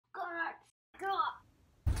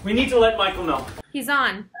We need to let Michael know. He's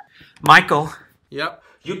on. Michael. Yep.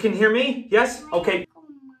 You can hear me? Yes? Okay.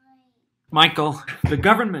 Michael, the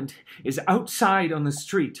government is outside on the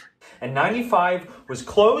street. And 95 was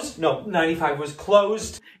closed? No, 95 was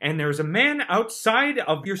closed. And there's a man outside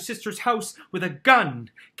of your sister's house with a gun,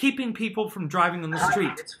 keeping people from driving on the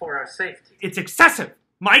street. It's for our safety. It's excessive,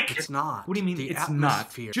 Mike! It's not. What do you mean The it's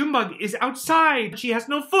atmosphere. not? Junebug is outside. She has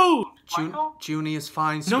no food. Junie is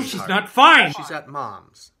fine, No, sweetheart. she's not fine. She's at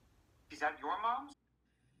Mom's. Is that your mom's?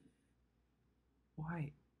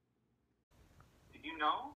 Why? Did you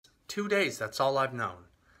know? 2 days, that's all I've known.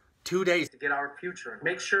 2 days. To get our future.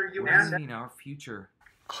 Make sure you What does answer. it mean, our future?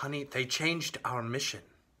 Honey, they changed our mission.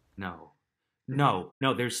 No. No,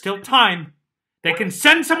 there's still time. They can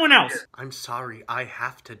send someone else. I'm sorry, I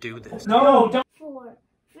have to do this. No, don't. 4,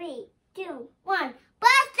 3, 2, 1,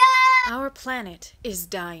 basta! Our planet is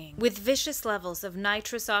dying, with vicious levels of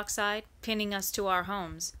nitrous oxide pinning us to our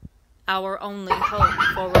homes. Our only hope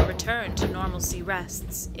for a return to normalcy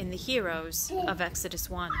rests in the heroes of Exodus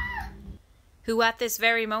 1, who at this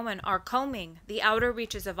very moment are combing the outer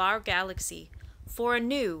reaches of our galaxy for a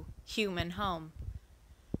new human home.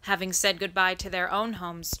 Having said goodbye to their own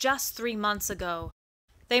homes just 3 months ago,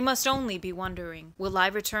 they must only be wondering, will I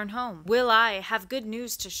return home? Will I have good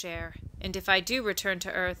news to share? And if I do return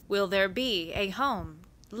to Earth, will there be a home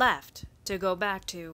left to go back to?